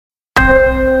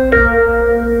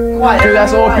Cause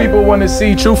that's all people wanna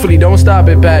see. Truthfully, don't stop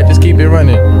it, Pat. Just keep it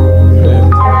running.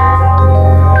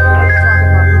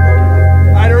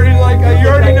 I already like. You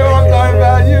already know I'm talking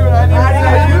about you. I didn't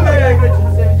say you there.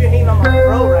 You're hating on my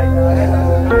bro right now.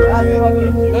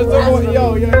 Let's talk about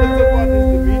this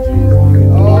Demetrius.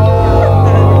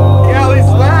 Oh, Kelly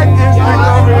Slack is like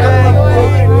over there.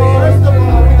 First of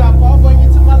all, we got Paul Bunyan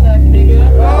to my left, nigga.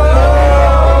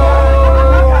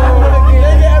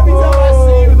 Nigga, every time I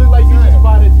see you, it looks like you just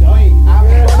bought a date. I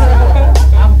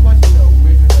have a question though.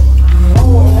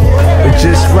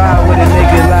 Just ride with a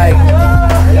nigga like.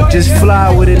 Just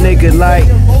fly with a nigga like.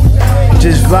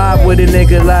 Just vibe with a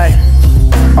nigga like.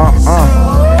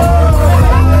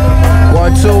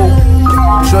 1,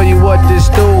 2. Show you what this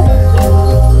do.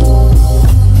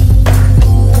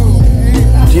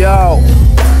 Yo.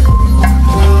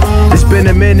 It's been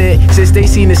a minute since they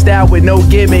seen the style with no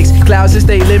gimmicks. Clouds and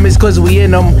stay limits cause we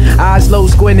in them. Eyes low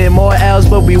squinting, more L's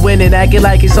but we winning. Acting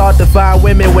like it's hard to find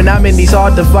women when I'm in these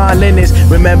hard to find linens.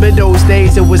 Remember those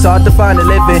days it was hard to find a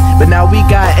living, but now we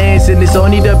got ants and it's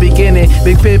only the beginning.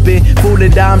 Big pimpin',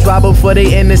 fooling dimes, rob them for their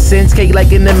innocence. Cake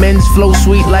like in the men's, flow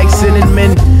sweet like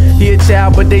cinnamon. He a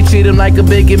child, but they treat him like a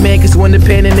bigger man. Cause when the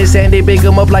pen in his hand, they big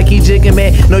him up like he jigging,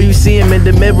 man. Know you see him in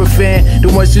the mirror, fan. The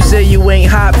ones who say you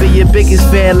ain't hot, but your biggest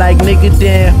fan, like nigga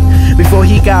damn. Before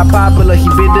he got popular, he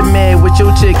been the man with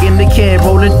your chick in the can.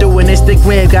 Rolling through an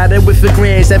Instagram, got it with for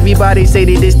grams. Everybody say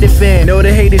that it's the fan. Know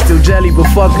the haters still jelly, but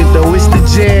fuck it though, it's the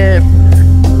jam.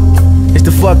 It's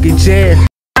the fucking jam.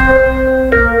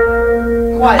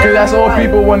 Cause that's all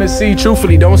people wanna see.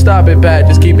 Truthfully, don't stop it, Pat.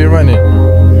 Just keep it running.